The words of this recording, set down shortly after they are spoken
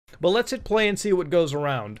But let's hit play and see what goes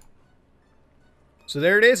around. So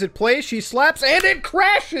there it is, it plays, she slaps, and it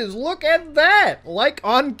crashes! Look at that! Like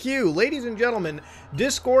on cue. Ladies and gentlemen,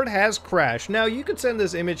 Discord has crashed. Now, you could send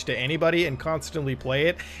this image to anybody and constantly play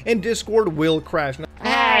it, and Discord will crash.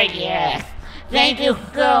 Yes. Thank you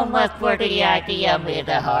so much for the idea,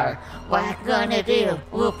 Midahar. What I'm gonna do,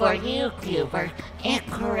 look for YouTubers and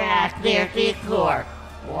crash their Discord.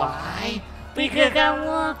 Why? Because I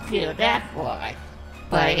want to, that's why.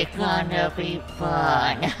 But it's gonna be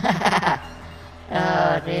fun.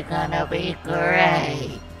 Oh, it's gonna be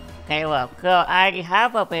great. Okay, well, so I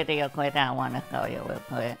have a video clip I want to show you real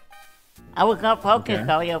quick. I was supposed to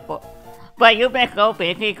show you, but you've been so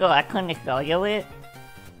busy, so I couldn't show you it.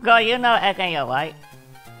 So you know SAO, right?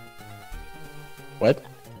 What?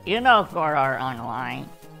 You know Sword Art Online.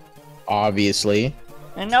 Obviously.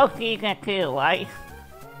 You know Season 2, right?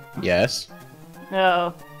 Yes.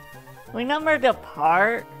 So, remember the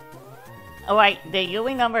part? Oh wait, do you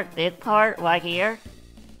remember this part right here?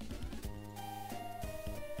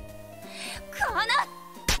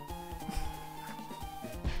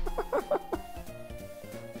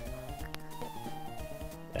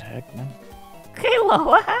 The heck, man? Kayla,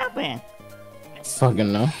 what happened?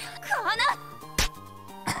 Fucking no.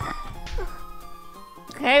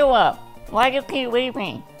 Kayla, why do you keep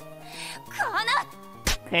weeping?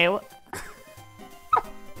 Kayla?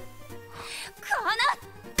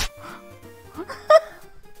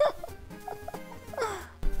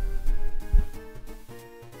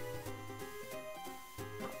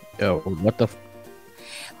 Yo, what the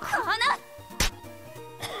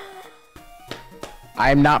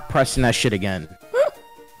I'm not pressing that shit again.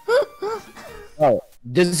 Oh,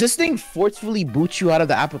 does this thing forcefully boot you out of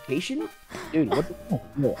the application? Dude, what the fuck?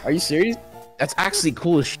 Yo, are you serious? That's actually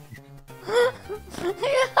cool as shit.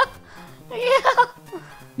 Yeah.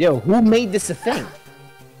 Yo, who made this a thing?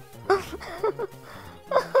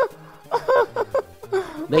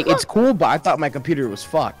 Like, it's cool, but I thought my computer was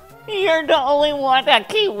fucked. You're the only one that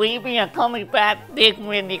keep weeping and coming back this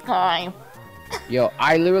many times. Yo,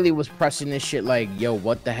 I literally was pressing this shit like, yo,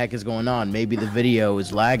 what the heck is going on? Maybe the video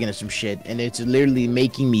is lagging or some shit, and it's literally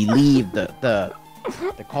making me leave the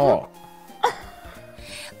call.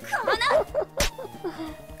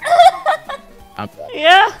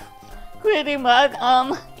 Yeah, pretty much.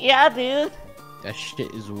 Yeah, dude. That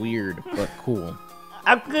shit is weird, but cool.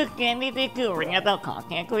 I'm just sending it to random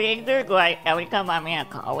content creators, like every time I'm in a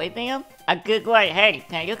call with them. I'm just like, hey,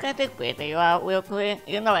 can you get this video out real quick?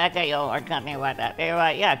 You know, SAO or something like that. They're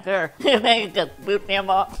like, yeah, sure. And then you just boot them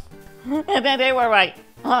up. And then they were like,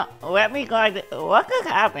 huh, let me go, what could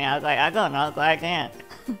happen? I was like, I don't know, so I can't.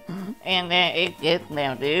 And then it gets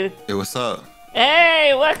them, dude. Hey, what's up?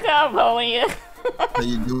 Hey, what's up, homie? How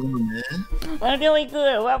you doing, man? I'm doing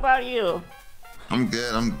good. What about you? I'm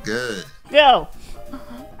good, I'm good. Yo,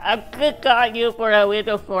 I just got you for a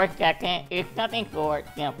little short second. It's nothing short,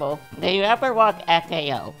 simple. Do you ever watch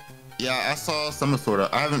SAO? Yeah, I saw some of Sword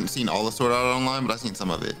Art. I haven't seen all of Sword Art Online, but I've seen some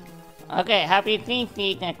of it. Okay, have you seen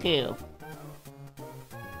Season 2?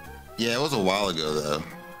 Yeah, it was a while ago, though.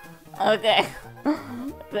 Okay.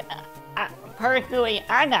 Personally,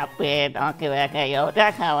 I'm not big onto SAO.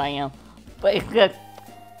 That's how I am. But it's just,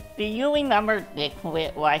 do you remember this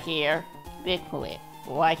clip right here? This clip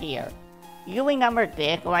right here. You remember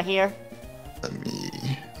this right here? Let me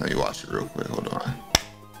watch it real quick. Hold on.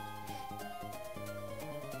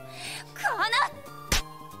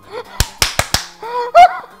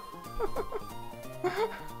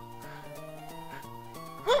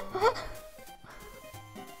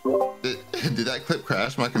 Did that clip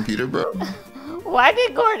crash my computer, bro? Why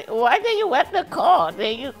did you let the call?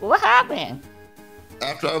 What happened?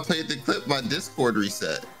 After I played the clip, my Discord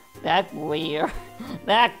reset. That's weird.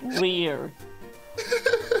 That's weird.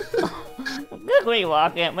 Just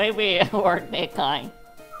rewalk it. Maybe it worked that time.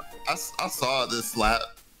 I saw this slap.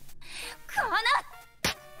 I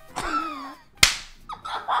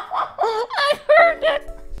heard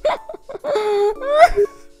it.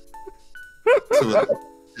 So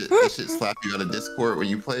this shit slap you out of Discord when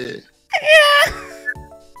you play it? Yeah.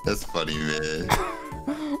 That's funny, man.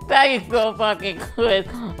 That is so fucking good.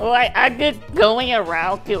 Like, I'm just going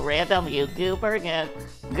around to random YouTubers and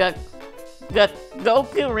just go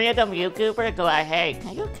to random YouTubers like, hey,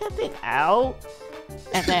 can you cut it out?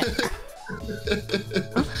 And then...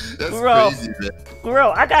 That's bro, crazy, man.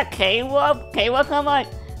 Bro, I got Caleb. Caleb, I'm like,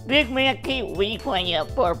 this man keep replaying it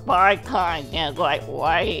for 5 times. And like,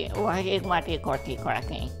 why is my Discord keep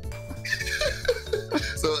cracking?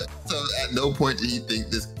 So at no point did he think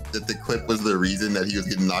that the clip was the reason that he was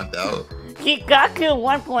getting knocked out? He got to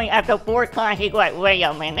one point at the 4th time, he's like, wait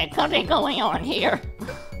a minute, something going on here.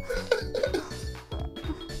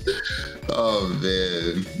 Oh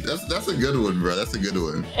man, that's a good one, bro. That's a good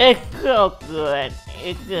one. It's so good.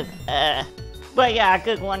 It's just, but yeah, I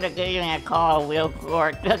just wanted to give you a call real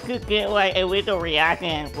quick just to get like a little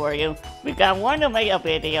reaction for you. Because I wanted to make a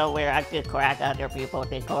video where I could crack other people's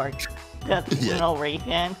Discord. Just for no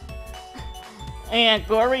reason. And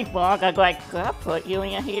for response, I was like, could I put you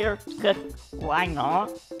in here? Cause why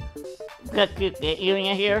not? Just to get you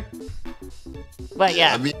in here. But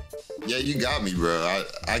yeah. I mean, yeah, you got me, bro.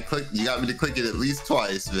 I clicked. You got me to click it at least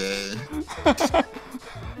twice, man. I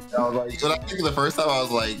was like, when I clicked it the first time, I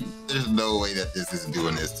was like, "There's no way that this is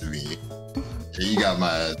doing this to me." Yeah, you got my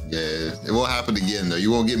ass, man. It won't happen again, though.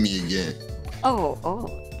 You won't get me again. Oh.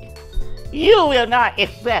 You will not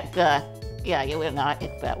expect, yeah, you will not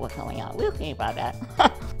expect what's going on. We'll see about that.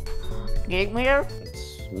 Skeetmare?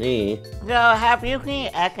 It's me. So, have you seen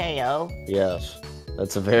SAO? Yes.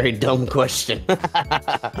 That's a very dumb question.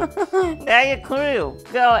 That is true.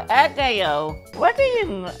 So, SAO, what do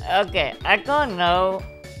you... Okay, I don't know...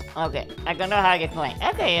 Okay, I don't know how to explain.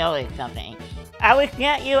 SAO is something. I will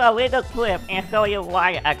get you a little clip and show you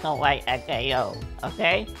why I don't like SAO,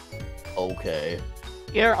 okay? Okay.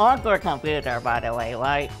 You're on your computer, by the way,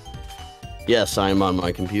 right? Yes, I'm on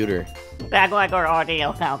my computer. That's why our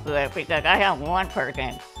audio sounds good, because I have one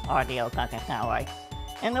person audio doesn't sound right.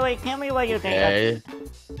 Anyway, tell me what you think. Okay.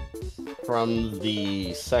 From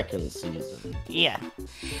the second season. Yeah.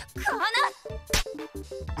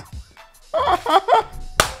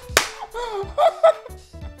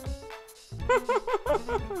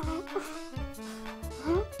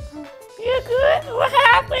 You good? What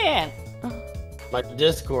happened? My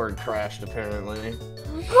Discord crashed, apparently.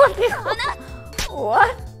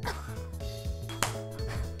 What?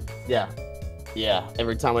 Yeah,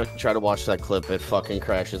 every time I try to watch that clip, it fucking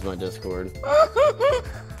crashes my Discord. I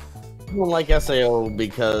don't like SAO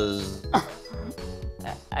because...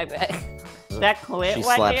 I bet. That clip she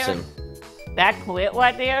right slaps there? him. That clip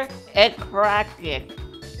right there? It crashes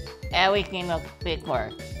every single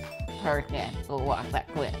Discord person who watched that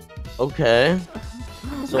clip. Okay.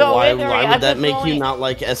 So Go why literally, would I'm that just make you going- not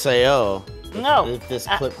like SAO? No. If this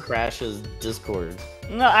clip crashes Discord.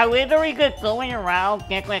 No, I literally just going around,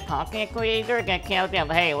 get with content creators and tell them,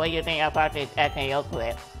 hey, what do you think about this SAO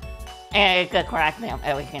clip? And it could crack them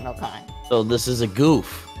every single time. So this is a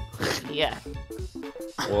goof. Yeah.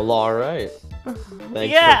 Well, alright.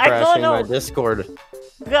 Thanks Yeah, I for don't crashing know. my Discord.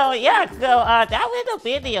 So, yeah, that little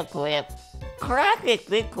video clip cracked his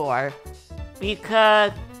Discord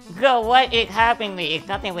because, what is happening is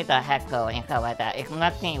nothing with the echo and stuff like that. It's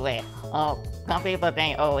nothing with, some people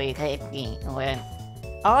think, it's hating when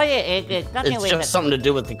all it is nothing It's with just something to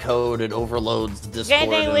do with the code. It overloads Discord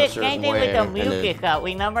Same in a certain way. with the and music stuff.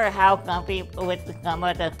 Remember how some people some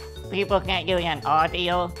of the people can't use an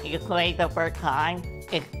audio you play the first time?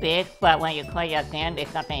 It's this, but when you play again,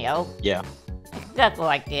 it's something else. Yeah. It's just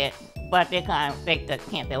like it, but this time they just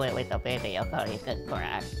can't do it with the video, so it's just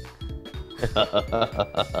crash.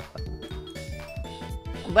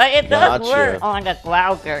 But it does Gotcha. work on the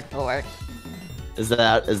browser source. Is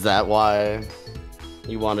that why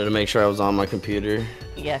you wanted to make sure I was on my computer?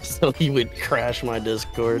 Yes, So you would crash my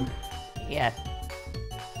Discord? yes.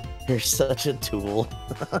 You're such a tool.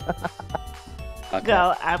 Okay.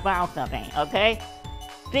 So I found something, okay?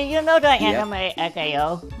 Do you know the anime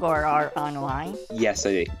SAO for our online? Yes,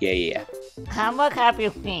 I do. Yeah. How much have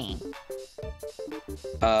you seen?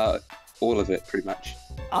 All of it, pretty much.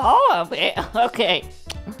 All of it? Okay.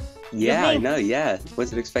 Yeah, I mean- know, yeah.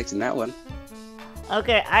 Wasn't expecting that one.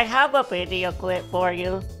 Okay, I have a video clip for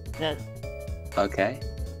you. Okay.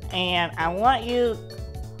 And I want you...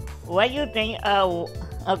 What you think of...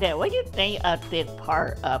 Okay, what do you think of this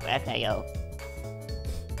part of SAO?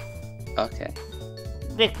 Okay.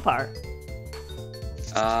 This part.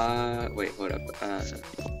 Wait, hold up.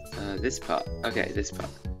 This part. Okay, this part.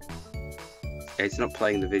 Okay, it's not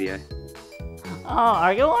playing the video. Oh,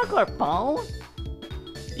 are you on your phone?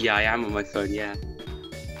 Yeah, I am on my phone, yeah.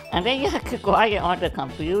 And then you have to quiet on the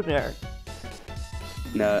computer.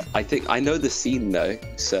 No, I think I know the scene though,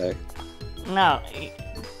 so. No.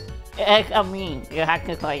 It's a meme. You have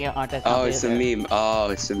to quiet on the computer. Oh, it's a meme. Oh,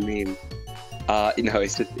 it's a meme. No,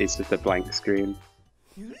 it's just a blank screen.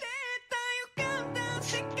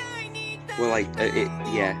 Well, like,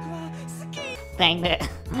 yeah. Dang it.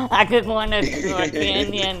 I just wanted your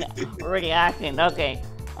opinion reaction. Okay.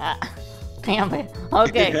 Damn it.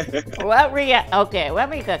 Okay. Okay, let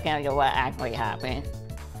me just tell you what actually happened.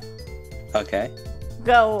 Okay.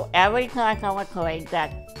 So, every time someone plays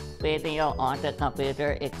that video on the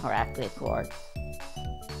computer, it cracks the cord.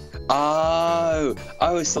 Oh,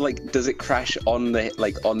 so like, does it crash on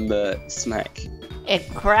the smack?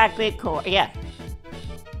 and crack the core. Yeah.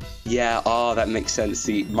 Yeah, oh, that makes sense.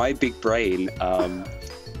 See, my big brain,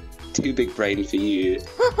 too big brain for you,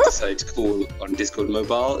 decided to call on Discord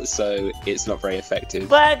mobile, so it's not very effective.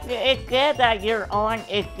 But it said that you're on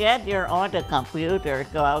the computer,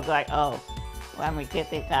 so I was like, oh, let me get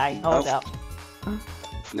this guy. Hold up.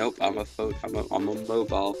 Nope, I'm a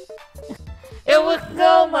mobile. It was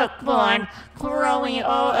so much fun growing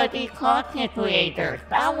all of these content creators.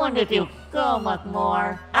 I want to do so much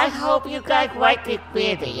more. I hope you guys like this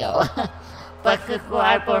video. But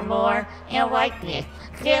subscribe for more and like this.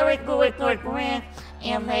 Share it with your friends,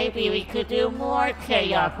 and maybe we could do more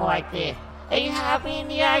chaos like this. If you have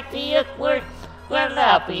any ideas where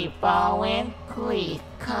I'll be following, please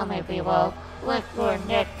comment below. What's your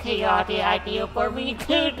next chaotic idea for me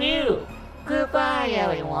to do? Goodbye,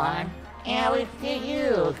 everyone. And I will see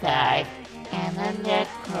you guys in the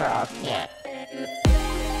next crosscut.